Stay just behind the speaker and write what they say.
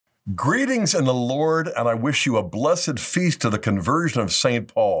Greetings in the Lord, and I wish you a blessed feast of the conversion of St.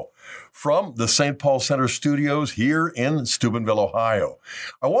 Paul from the St. Paul Center studios here in Steubenville, Ohio.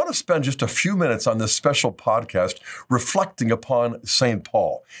 I want to spend just a few minutes on this special podcast reflecting upon St.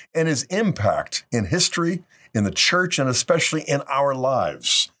 Paul and his impact in history, in the church, and especially in our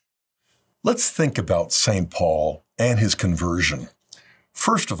lives. Let's think about St. Paul and his conversion.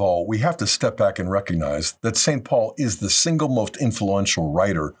 First of all, we have to step back and recognize that St. Paul is the single most influential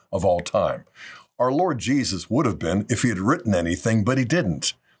writer of all time. Our Lord Jesus would have been if he had written anything, but he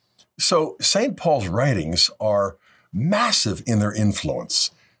didn't. So St. Paul's writings are massive in their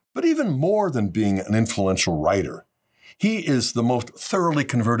influence, but even more than being an influential writer, he is the most thoroughly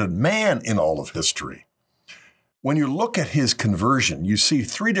converted man in all of history. When you look at his conversion, you see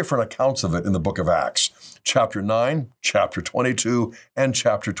three different accounts of it in the book of Acts, chapter 9, chapter 22, and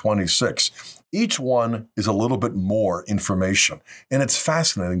chapter 26. Each one is a little bit more information, and it's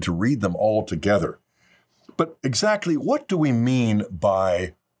fascinating to read them all together. But exactly what do we mean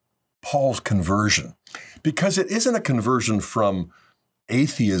by Paul's conversion? Because it isn't a conversion from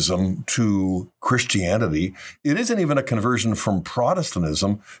atheism to Christianity. It isn't even a conversion from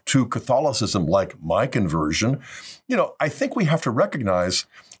Protestantism to Catholicism like my conversion. I think we have to recognize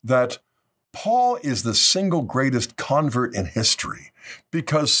that Paul is the single greatest convert in history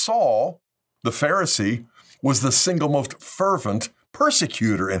because Saul, the Pharisee, was the single most fervent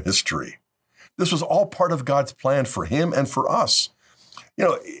persecutor in history. This was all part of God's plan for him and for us.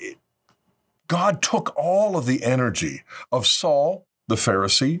 God took all of the energy of Saul, the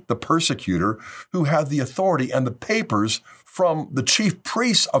Pharisee, the persecutor, who had the authority and the papers from the chief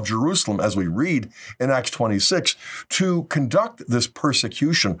priests of Jerusalem, as we read in Acts 26, to conduct this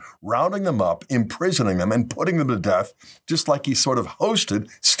persecution, rounding them up, imprisoning them, and putting them to death, just like he sort of hosted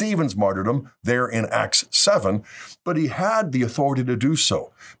Stephen's martyrdom there in Acts 7. But he had the authority to do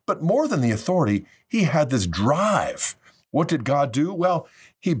so. But more than the authority, he had this drive. What did God do? Well,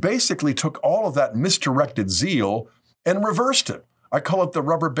 he basically took all of that misdirected zeal and reversed it. I call it the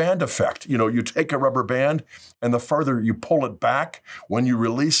rubber band effect. You take a rubber band and the farther you pull it back, when you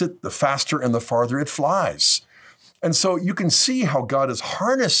release it, the faster and the farther it flies. And so you can see how God is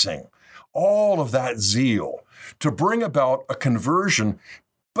harnessing all of that zeal to bring about a conversion,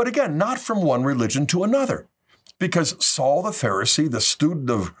 but again, not from one religion to another. Because Saul the Pharisee, the student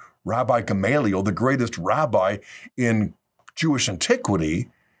of Rabbi Gamaliel, the greatest rabbi in Jewish antiquity,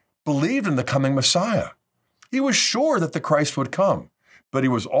 believed in the coming Messiah. He was sure that the Christ would come, but he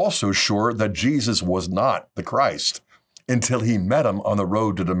was also sure that Jesus was not the Christ until he met him on the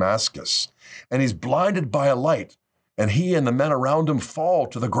road to Damascus. And he's blinded by a light, and he and the men around him fall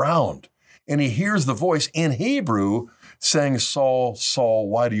to the ground. And he hears the voice in Hebrew saying, "Saul, Saul,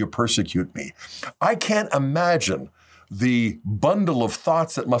 why do you persecute me?" I can't imagine the bundle of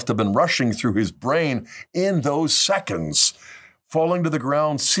thoughts that must have been rushing through his brain in those seconds. Falling to the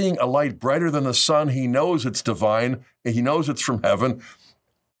ground, seeing a light brighter than the sun, he knows it's divine, he knows it's from heaven.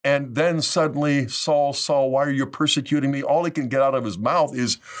 And then suddenly, "Saul, Saul, why are you persecuting me?" All he can get out of his mouth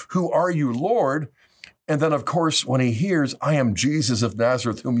is, "Who are you, Lord?" And then, of course, when he hears, "I am Jesus of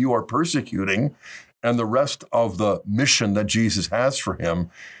Nazareth, whom you are persecuting," and the rest of the mission that Jesus has for him,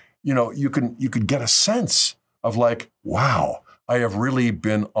 you could get a sense of like, wow, I have really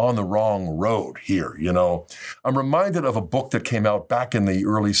been on the wrong road here, I'm reminded of a book that came out back in the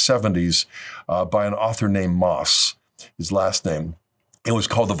early 70s by an author named Moss, his last name. It was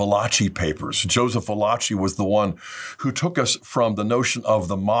called the Valachi Papers. Joseph Valachi was the one who took us from the notion of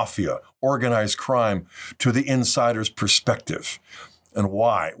the mafia, organized crime, to the insider's perspective. And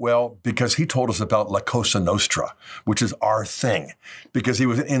why? Well, because he told us about La Cosa Nostra, which is our thing, because he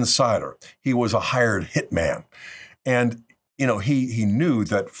was an insider. He was a hired hitman. And he knew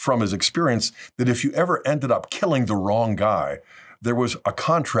that from his experience that if you ever ended up killing the wrong guy, there was a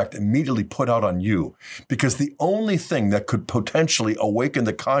contract immediately put out on you, because the only thing that could potentially awaken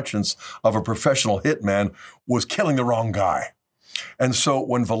the conscience of a professional hitman was killing the wrong guy. And so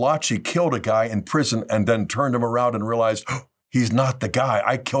when Valachi killed a guy in prison and then turned him around and realized, oh, he's not the guy,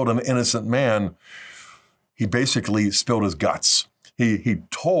 I killed an innocent man, he basically spilled his guts. He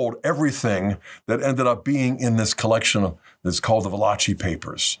told everything that ended up being in this collection that's called the Valachi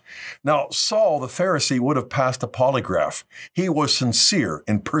Papers. Now, Saul, the Pharisee, would have passed a polygraph. He was sincere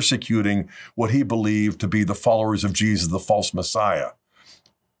in persecuting what he believed to be the followers of Jesus, the false Messiah,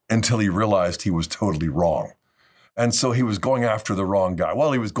 until he realized he was totally wrong. And so he was going after the wrong guy.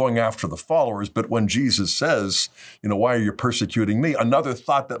 Well, he was going after the followers, but when Jesus says, "Why are you persecuting me?" Another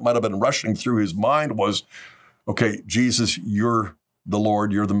thought that might have been rushing through his mind was, okay, Jesus, you're the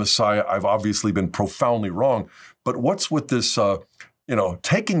Lord, you're the Messiah. I've obviously been profoundly wrong. But what's with this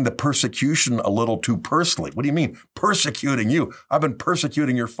taking the persecution a little too personally. What do you mean, persecuting you? I've been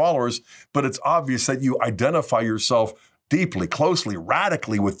persecuting your followers, but it's obvious that you identify yourself deeply, closely,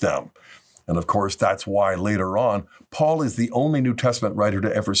 radically with them. And of course, that's why later on, Paul is the only New Testament writer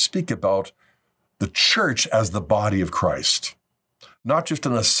to ever speak about the church as the body of Christ. Not just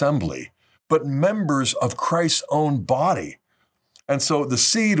an assembly, but members of Christ's own body. And so the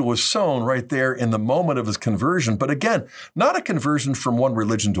seed was sown right there in the moment of his conversion. But again, not a conversion from one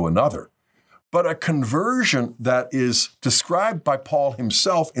religion to another, but a conversion that is described by Paul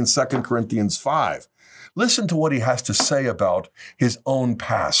himself in 2 Corinthians 5. Listen to what he has to say about his own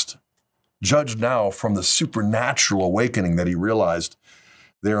past, judged now from the supernatural awakening that he realized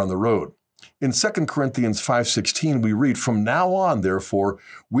there on the road. In 2 Corinthians 5:16, we read, "From now on, therefore,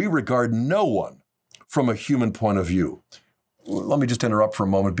 we regard no one from a human point of view." Let me just interrupt for a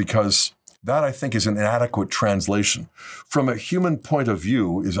moment because that, I think, is an inadequate translation. From a human point of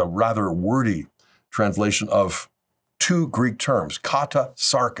view is a rather wordy translation of two Greek terms, kata,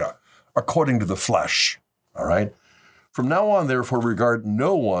 sarka, according to the flesh, all right? From now on, therefore, regard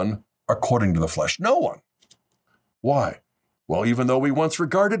no one according to the flesh. No one. Why? Well, even though we once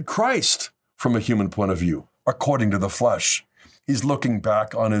regarded Christ from a human point of view, according to the flesh, he's looking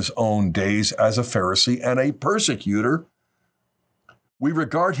back on his own days as a Pharisee and a persecutor. We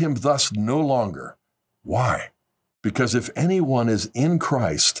regard him thus no longer. Why? Because if anyone is in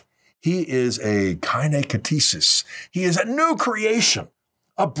Christ, he is a kainekatesis. He is a new creation,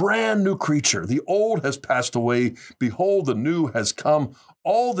 a brand new creature. The old has passed away. Behold, the new has come.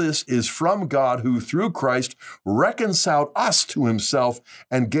 All this is from God, who through Christ reconciled us to himself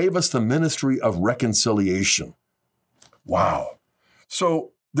and gave us the ministry of reconciliation. Wow. So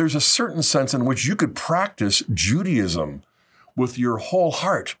there's a certain sense in which you could practice Judaism with your whole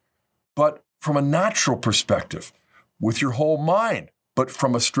heart, but from a natural perspective, with your whole mind, but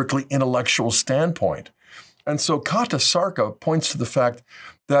from a strictly intellectual standpoint. And so kata sarka points to the fact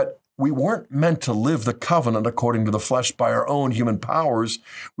that we weren't meant to live the covenant according to the flesh by our own human powers.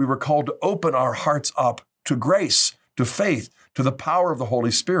 We were called to open our hearts up to grace, to faith, to the power of the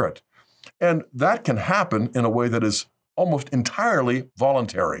Holy Spirit. And that can happen in a way that is almost entirely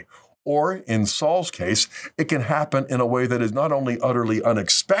voluntary. Or in Saul's case, it can happen in a way that is not only utterly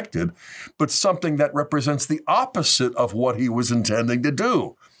unexpected, but something that represents the opposite of what he was intending to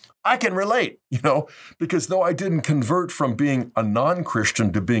do. I can relate, because though I didn't convert from being a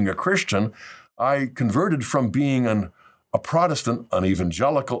non-Christian to being a Christian, I converted from being a Protestant, an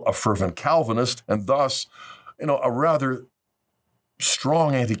evangelical, a fervent Calvinist, and thus, a rather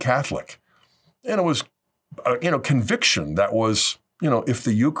strong anti-Catholic. And it was, conviction that was, if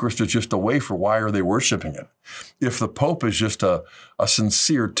the Eucharist is just a wafer, why are they worshiping it? If the Pope is just a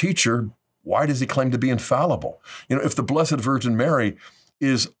sincere teacher, why does he claim to be infallible? If the Blessed Virgin Mary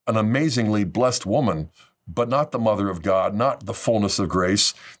is an amazingly blessed woman, but not the mother of God, not the fullness of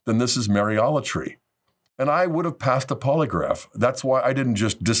grace, then this is Mariolatry. And I would have passed a polygraph. That's why I didn't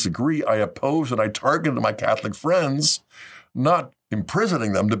just disagree. I opposed and I targeted my Catholic friends, not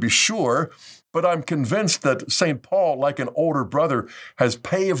imprisoning them to be sure, but I'm convinced that St. Paul, like an older brother, has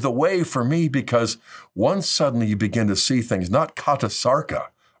paved the way for me, because once suddenly you begin to see things, not kata sarka,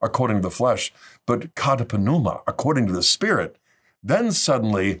 according to the flesh, but kata pneuma, according to the Spirit, then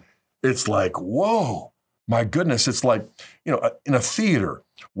suddenly it's like, whoa, my goodness. It's like, in a theater,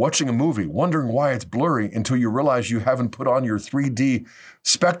 watching a movie, wondering why it's blurry until you realize you haven't put on your 3D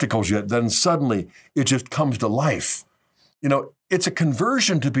spectacles yet. Then suddenly it just comes to life. It's a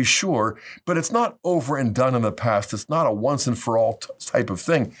conversion to be sure, but it's not over and done in the past. It's not a once and for all type of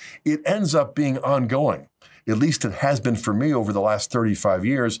thing. It ends up being ongoing. At least it has been for me over the last 35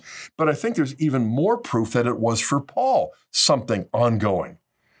 years. But I think there's even more proof that it was for Paul something ongoing.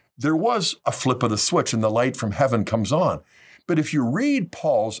 There was a flip of the switch and the light from heaven comes on. But if you read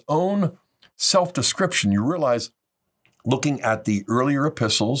Paul's own self-description, you realize, looking at the earlier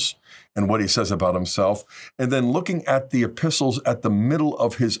epistles and what he says about himself, and then looking at the epistles at the middle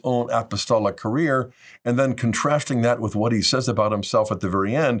of his own apostolic career, and then contrasting that with what he says about himself at the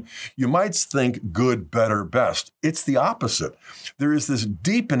very end, you might think good, better, best. It's the opposite. There is this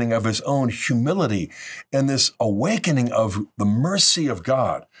deepening of his own humility and this awakening of the mercy of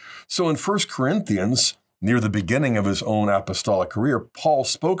God. So in 1 Corinthians, near the beginning of his own apostolic career, Paul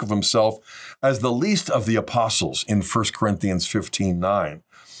spoke of himself as the least of the apostles in 1 Corinthians 15:9.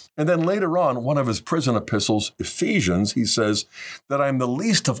 And then later on, one of his prison epistles, Ephesians, he says that I'm the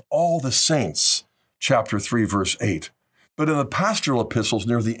least of all the saints, chapter 3, verse 8. But in the pastoral epistles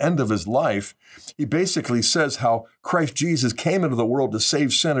near the end of his life, he basically says how Christ Jesus came into the world to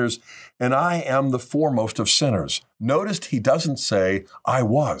save sinners, and I am the foremost of sinners. Notice he doesn't say, I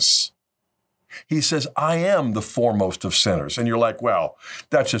was. He says, I am the foremost of sinners. And you're like, well,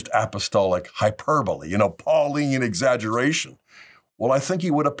 that's just apostolic hyperbole, Pauline exaggeration. Well, I think he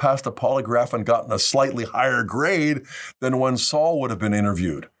would have passed a polygraph and gotten a slightly higher grade than when Saul would have been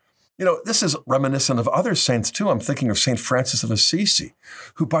interviewed. This is reminiscent of other saints too. I'm thinking of St. Francis of Assisi,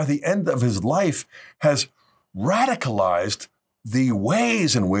 who by the end of his life has radicalized the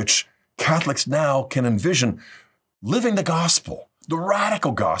ways in which Catholics now can envision living the gospel, the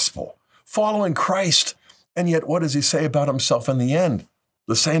radical gospel, following Christ. And yet, what does he say about himself in the end?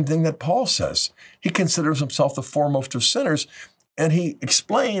 The same thing that Paul says. He considers himself the foremost of sinners. And he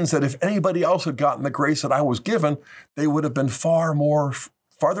explains that if anybody else had gotten the grace that I was given, they would have been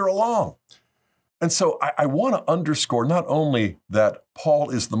farther along. And so I want to underscore not only that Paul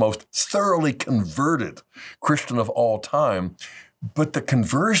is the most thoroughly converted Christian of all time, but the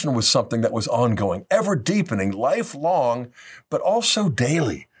conversion was something that was ongoing, ever deepening, lifelong, but also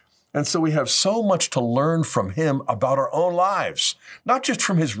daily. And so we have so much to learn from him about our own lives, not just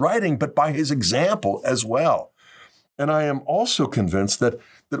from his writing, but by his example as well. And I am also convinced that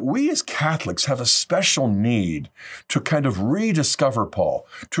we as Catholics have a special need to kind of rediscover Paul,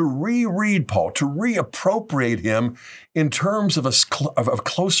 to reread Paul, to reappropriate him in terms of a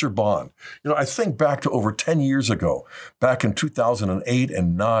closer bond. I think back to over 10 years ago, back in 2008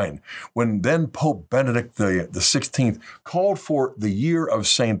 and 9, when then Pope Benedict the 16th called for the year of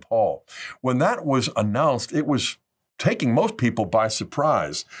St. Paul. When that was announced, it was taking most people by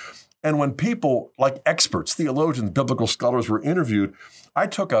surprise. And when people like experts, theologians, biblical scholars were interviewed, I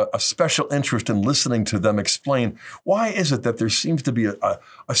took a special interest in listening to them explain why is it that there seems to be a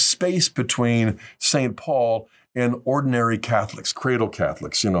space between St. Paul and ordinary Catholics, cradle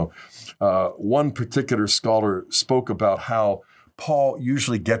Catholics. One particular scholar spoke about how Paul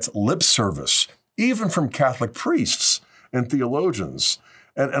usually gets lip service, even from Catholic priests and theologians.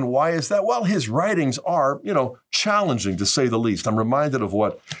 And why is that? Well, his writings are, challenging to say the least. I'm reminded of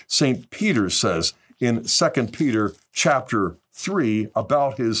what St. Peter says in 2 Peter chapter 3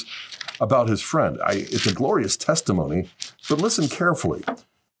 about his friend. It's a glorious testimony, but listen carefully.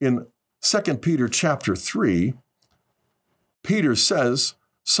 In 2 Peter chapter 3, Peter says,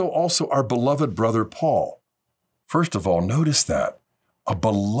 so also our beloved brother Paul. First of all, notice that. A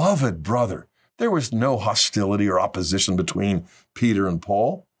beloved brother. There was no hostility or opposition between Peter and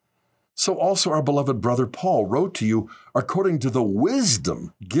Paul. So also our beloved brother Paul wrote to you according to the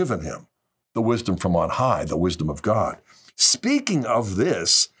wisdom given him, the wisdom from on high, the wisdom of God. Speaking of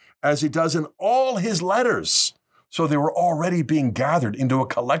this, as he does in all his letters. So they were already being gathered into a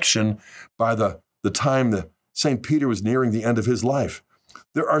collection by the time that St. Peter was nearing the end of his life.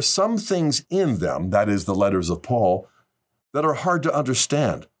 There are some things in them, that is the letters of Paul, that are hard to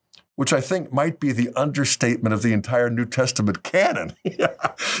understand, which I think might be the understatement of the entire New Testament canon.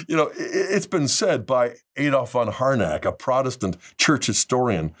 It's been said by Adolf von Harnack, a Protestant church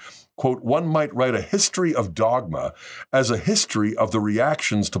historian, quote, one might write a history of dogma as a history of the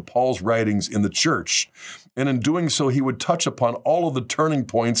reactions to Paul's writings in the church. And in doing so, he would touch upon all of the turning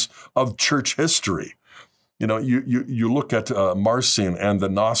points of church history. You look at Marcion and the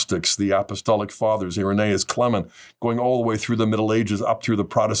Gnostics, the Apostolic Fathers, Irenaeus, Clement, going all the way through the Middle Ages up through the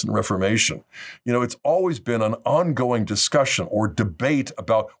Protestant Reformation. It's always been an ongoing discussion or debate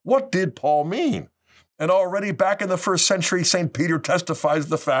about what did Paul mean? And already back in the first century, St. Peter testifies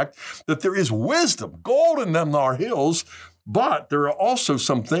the fact that there is wisdom, gold in them are hills, but there are also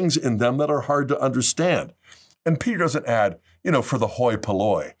some things in them that are hard to understand. And Peter doesn't add, for the hoi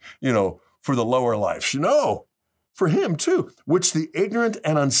polloi, for the lower life. For him too, which the ignorant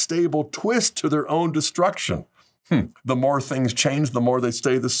and unstable twist to their own destruction. The more things change, the more they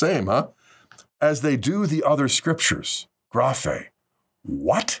stay the same, huh? As they do the other scriptures. Graphe.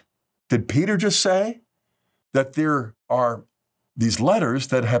 What? Did Peter just say? That there are these letters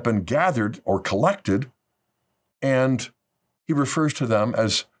that have been gathered or collected, and he refers to them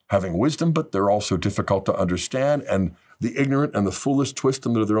as having wisdom, but they're also difficult to understand, and the ignorant and the foolish twist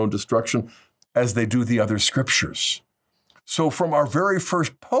them to their own destruction as they do the other scriptures. So from our very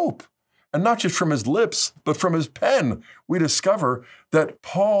first pope, and not just from his lips, but from his pen, we discover that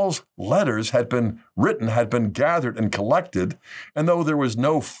Paul's letters had been written, had been gathered and collected, and though there was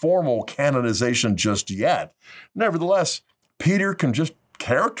no formal canonization just yet, nevertheless, Peter can just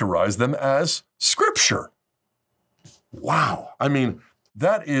characterize them as scripture. Wow.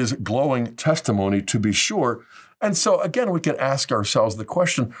 That is glowing testimony to be sure. And so again, we can ask ourselves the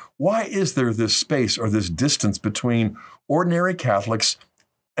question, why is there this space or this distance between ordinary Catholics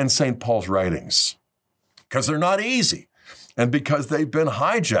and St. Paul's writings? Because they're not easy. And because they've been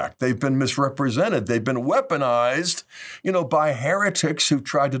hijacked, they've been misrepresented, they've been weaponized, by heretics who've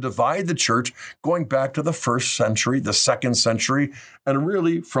tried to divide the church going back to the 1st century, the 2nd century, and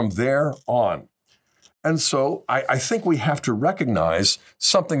really from there on. And so I think we have to recognize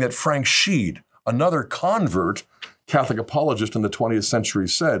something that Frank Sheed, another convert Catholic apologist in the 20th century,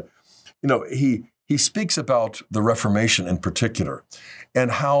 said. He speaks about the Reformation in particular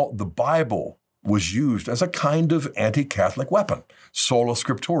and how the Bible was used as a kind of anti-Catholic weapon, sola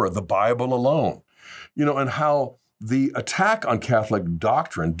scriptura, the Bible alone, and how the attack on Catholic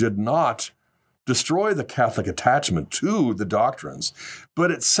doctrine did not destroy the Catholic attachment to the doctrines,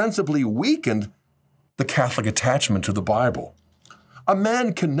 but it sensibly weakened the Catholic attachment to the Bible. A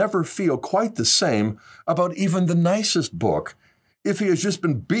man can never feel quite the same about even the nicest book if he has just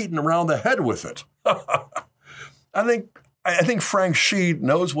been beaten around the head with it. I think Frank Sheed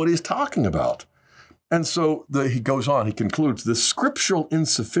knows what he's talking about. And so he goes on, he concludes, the scriptural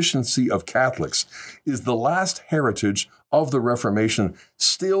insufficiency of Catholics is the last heritage of the Reformation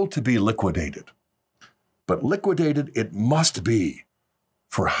still to be liquidated. But liquidated it must be.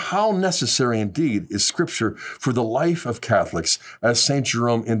 For how necessary indeed is Scripture for the life of Catholics, as St.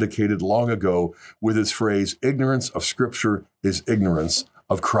 Jerome indicated long ago with his phrase, ignorance of Scripture is ignorance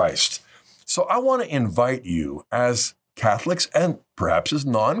of Christ. So I want to invite you as Catholics and perhaps as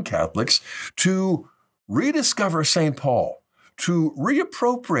non-Catholics to rediscover St. Paul, to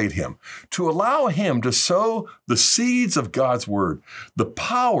reappropriate him, to allow him to sow the seeds of God's word, the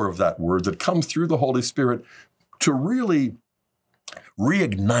power of that word that comes through the Holy Spirit to really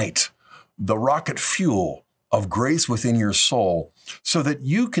reignite the rocket fuel of grace within your soul so that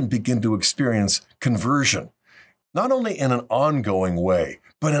you can begin to experience conversion, not only in an ongoing way,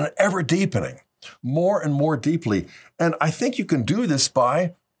 but in an ever deepening, more and more deeply. And I think you can do this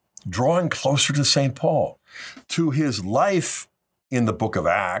by drawing closer to St. Paul, to his life in the book of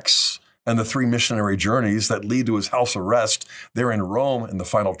Acts and the 3 missionary journeys that lead to his house arrest there in Rome in the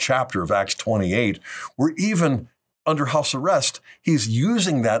final chapter of Acts 28, where even under house arrest, he's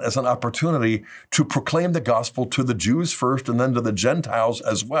using that as an opportunity to proclaim the gospel to the Jews first and then to the Gentiles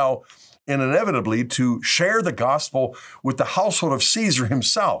as well, and inevitably to share the gospel with the household of Caesar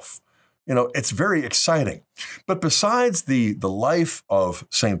himself. It's very exciting. But besides the life of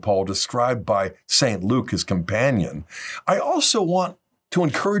St. Paul described by St. Luke, his companion, I also want to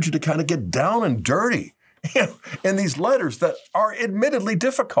encourage you to kind of get down and dirty in these letters that are admittedly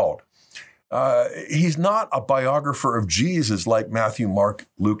difficult. He's not a biographer of Jesus like Matthew, Mark,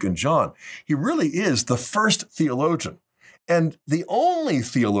 Luke, and John. He really is the first theologian and the only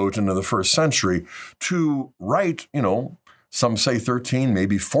theologian of the 1st century to write, some say 13,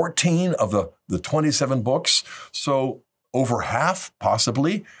 maybe 14 of the 27 books. So over half,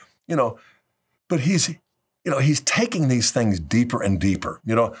 possibly, but he's taking these things deeper and deeper.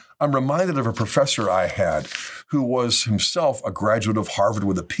 I'm reminded of a professor I had who was himself a graduate of Harvard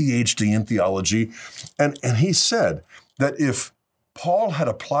with a PhD in theology. And he said that if Paul had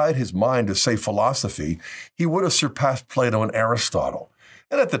applied his mind to, say, philosophy, he would have surpassed Plato and Aristotle.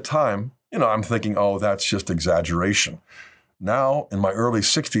 And at the time, I'm thinking, oh, that's just exaggeration. Now, in my early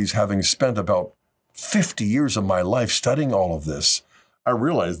 60s, having spent about 50 years of my life studying all of this, I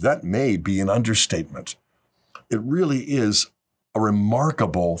realize that may be an understatement. It really is a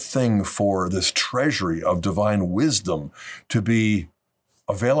remarkable thing for this treasury of divine wisdom to be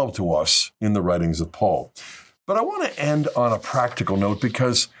available to us in the writings of Paul. But I want to end on a practical note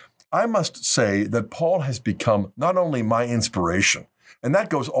because I must say that Paul has become not only my inspiration, and that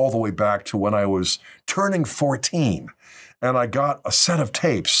goes all the way back to when I was turning 14, and I got a set of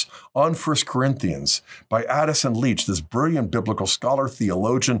tapes on 1 Corinthians by Addison Leach, this brilliant biblical scholar,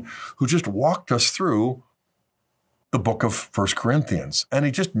 theologian, who just walked us through the book of 1 Corinthians. And he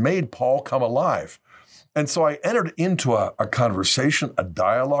just made Paul come alive. And so I entered into a conversation, a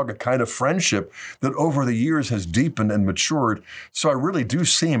dialogue, a kind of friendship that over the years has deepened and matured. So I really do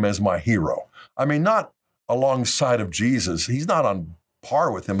see him as my hero. I mean, not alongside of Jesus. He's not on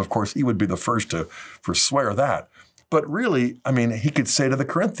par with him. Of course, he would be the first to forswear that. But really, I mean, he could say to the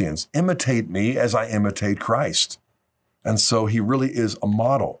Corinthians, imitate me as I imitate Christ. And so he really is a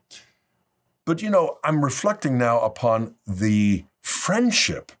model. But, I'm reflecting now upon the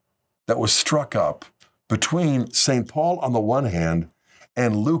friendship that was struck up between St. Paul on the one hand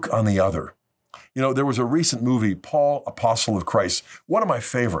and Luke on the other. There was a recent movie, Paul, Apostle of Christ, one of my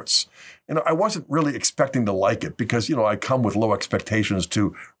favorites. I wasn't really expecting to like it because, I come with low expectations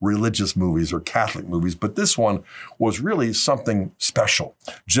to religious movies or Catholic movies, but this one was really something special.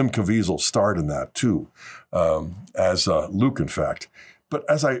 Jim Caviezel starred in that too, as Luke, in fact. But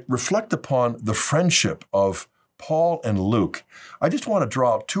as I reflect upon the friendship of Paul and Luke, I just want to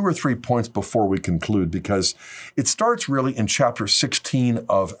draw out 2 or 3 points before we conclude, because it starts really in chapter 16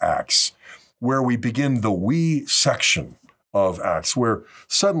 of Acts, where we begin the we section of Acts, where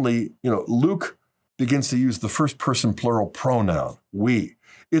suddenly, Luke begins to use the first person plural pronoun, we.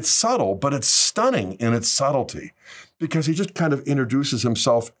 It's subtle, but it's stunning in its subtlety, because he just kind of introduces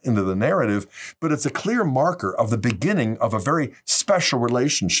himself into the narrative, but it's a clear marker of the beginning of a very special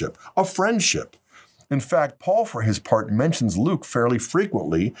relationship, a friendship. In fact, Paul, for his part, mentions Luke fairly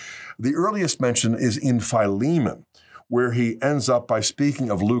frequently. The earliest mention is in Philemon, where he ends up by speaking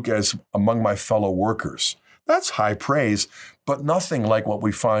of Luke as among my fellow workers. That's high praise, but nothing like what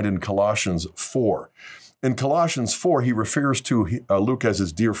we find in Colossians 4. In Colossians 4, he refers to Luke as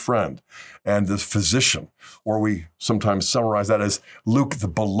his dear friend and the physician, or we sometimes summarize that as Luke, the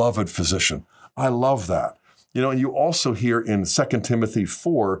beloved physician. I love that. And you also hear in 2 Timothy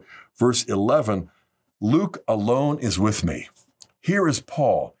 4, verse 11, Luke alone is with me. Here is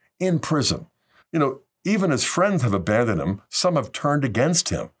Paul in prison. Even his friends have abandoned him. Some have turned against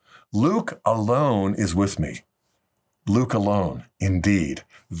him. Luke alone is with me. Luke alone, indeed.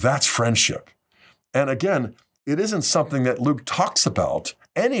 That's friendship. And again, it isn't something that Luke talks about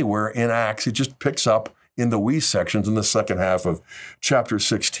anywhere in Acts. He just picks up in the we sections in the second half of chapter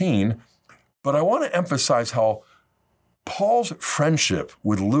 16. But I want to emphasize how Paul's friendship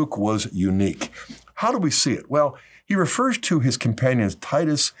with Luke was unique. How do we see it? Well, he refers to his companions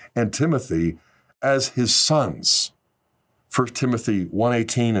Titus and Timothy as his sons. 1 Timothy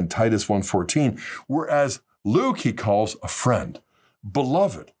 1:18 and Titus 1:14, whereas Luke he calls a friend,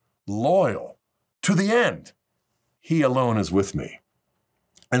 beloved, loyal, to the end. He alone is with me.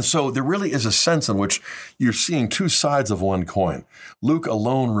 And so there really is a sense in which you're seeing 2 sides of one coin. Luke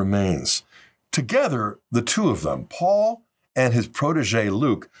alone remains. Together, the 2 of them, Paul and his protege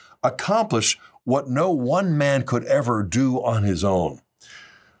Luke, accomplish what no one man could ever do on his own.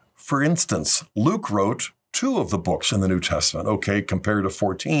 For instance, Luke wrote 2 of the books in the New Testament. Okay, compared to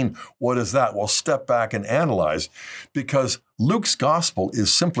 14, what is that? Well, step back and analyze, because Luke's gospel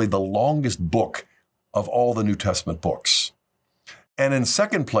is simply the longest book of all the New Testament books. And in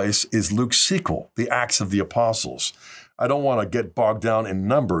second place is Luke's sequel, the Acts of the Apostles. I don't want to get bogged down in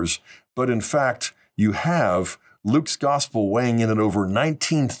numbers, but in fact, you have Luke's gospel weighing in at over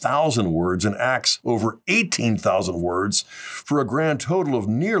 19,000 words and Acts over 18,000 words for a grand total of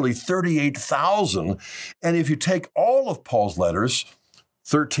nearly 38,000. And if you take all of Paul's letters,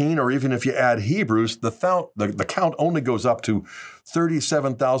 13, or even if you add Hebrews, the count only goes up to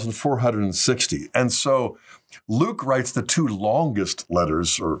 37,460. And so Luke writes the 2 longest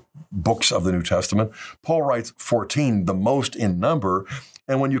letters or books of the New Testament. Paul writes 14, the most in number.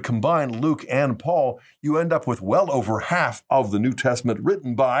 And when you combine Luke and Paul, you end up with well over half of the New Testament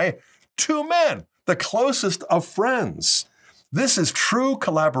written by 2 men, the closest of friends. This is true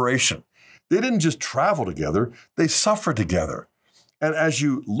collaboration. They didn't just travel together, they suffered together. And as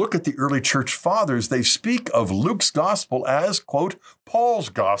you look at the early church fathers, they speak of Luke's gospel as, quote, Paul's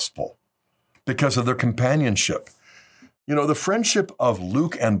gospel, because of their companionship. The friendship of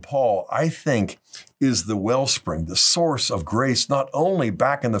Luke and Paul, I think, is the wellspring, the source of grace, not only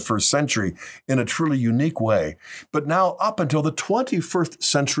back in the first century in a truly unique way, but now up until the 21st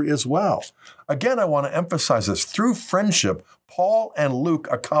century as well. Again, I want to emphasize this. Through friendship, Paul and Luke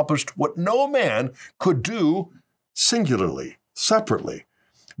accomplished what no man could do singularly, separately.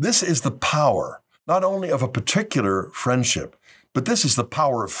 This is the power, not only of a particular friendship, but this is the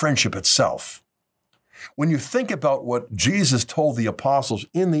power of friendship itself. When you think about what Jesus told the apostles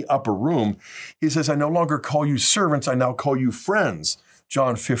in the upper room, he says, I no longer call you servants, I now call you friends.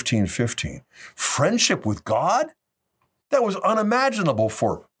 John 15:15. Friendship with God? That was unimaginable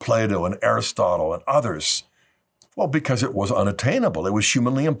for Plato and Aristotle and others. Well, because it was unattainable. It was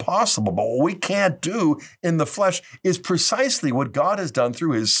humanly impossible. But what we can't do in the flesh is precisely what God has done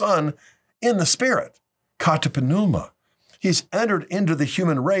through his Son in the Spirit. Katapneuma. He's entered into the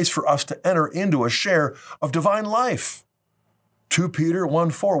human race for us to enter into a share of divine life. 2 Peter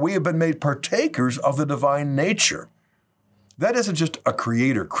 1:4, we have been made partakers of the divine nature. That isn't just a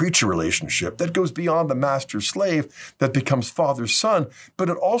creator-creature relationship. That goes beyond the master-slave that becomes father-son, but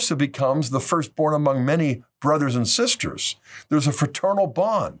it also becomes the firstborn among many brothers and sisters. There's a fraternal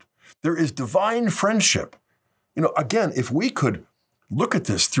bond. There is divine friendship. Again, if we could look at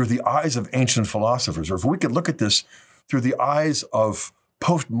this through the eyes of ancient philosophers, or if we could look at this through the eyes of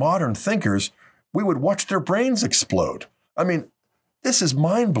postmodern thinkers, we would watch their brains explode. I mean, this is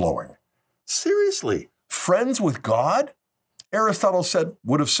mind-blowing. Seriously, friends with God? Aristotle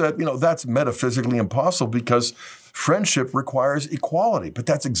would have said, that's metaphysically impossible because friendship requires equality. But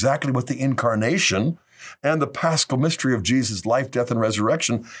that's exactly what the incarnation and the paschal mystery of Jesus' life, death, and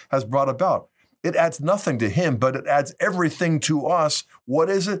resurrection has brought about. It adds nothing to him, but it adds everything to us. What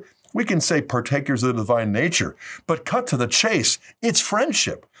is it? We can say partakers of the divine nature, but cut to the chase, it's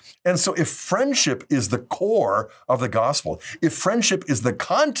friendship. And so if friendship is the core of the gospel, if friendship is the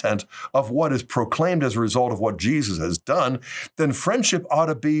content of what is proclaimed as a result of what Jesus has done, then friendship ought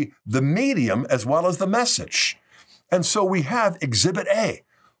to be the medium as well as the message. And so we have Exhibit A,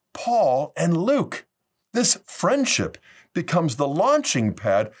 Paul and Luke. This friendship becomes the launching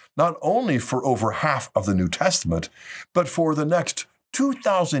pad not only for over half of the New Testament, but for the next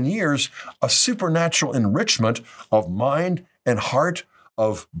 2,000 years, a supernatural enrichment of mind and heart,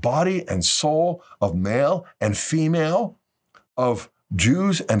 of body and soul, of male and female, of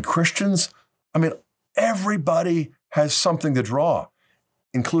Jews and Christians. I mean, everybody has something to draw,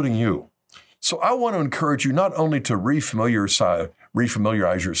 including you. So I want to encourage you not only to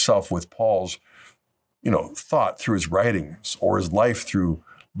refamiliarize yourself with Paul's, thought through his writings or his life through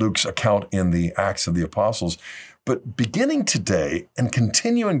Luke's account in the Acts of the Apostles, but beginning today and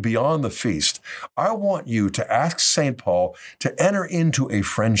continuing beyond the feast, I want you to ask St. Paul to enter into a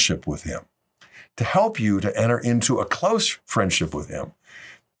friendship with him, to help you to enter into a close friendship with him.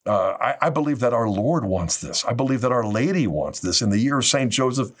 I believe that our Lord wants this. I believe that Our Lady wants this. In the year of St.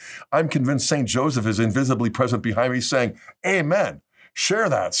 Joseph, I'm convinced St. Joseph is invisibly present behind me saying, amen. Share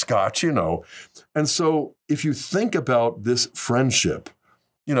that, Scott, And so if you think about this friendship,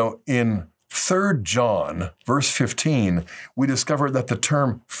 in 3 John, verse 15, we discover that the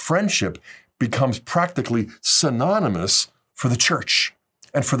term friendship becomes practically synonymous for the church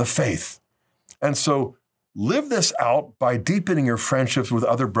and for the faith. And so live this out by deepening your friendships with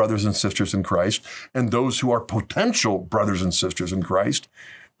other brothers and sisters in Christ and those who are potential brothers and sisters in Christ,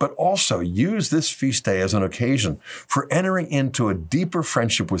 but also use this feast day as an occasion for entering into a deeper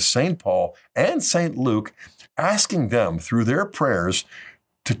friendship with St. Paul and St. Luke, asking them through their prayers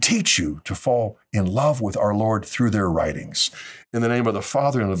to teach you to fall in love with our Lord through their writings. In the name of the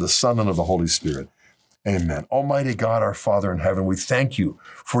Father, and of the Son, and of the Holy Spirit. Amen. Almighty God, our Father in heaven, we thank you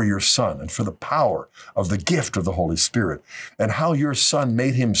for your Son and for the power of the gift of the Holy Spirit and how your Son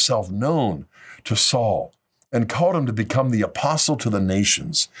made himself known to Saul and called him to become the apostle to the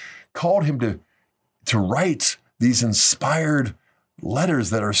nations, called him to write these inspired letters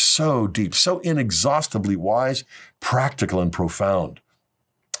that are so deep, so inexhaustibly wise, practical, and profound.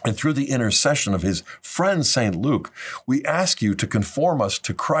 And through the intercession of his friend, St. Luke, we ask you to conform us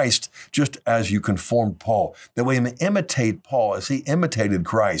to Christ just as you conformed Paul, that we may imitate Paul as he imitated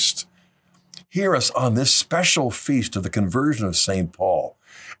Christ. Hear us on this special feast of the conversion of St. Paul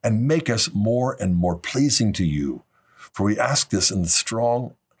and make us more and more pleasing to you. For we ask this in the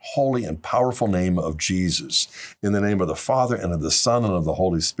strong, holy, and powerful name of Jesus. In the name of the Father, and of the Son, and of the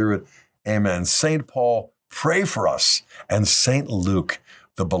Holy Spirit. Amen. St. Paul, pray for us. And St. Luke,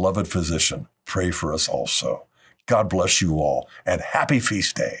 the beloved physician, pray for us also. God bless you all, and happy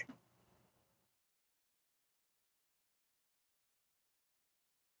feast day.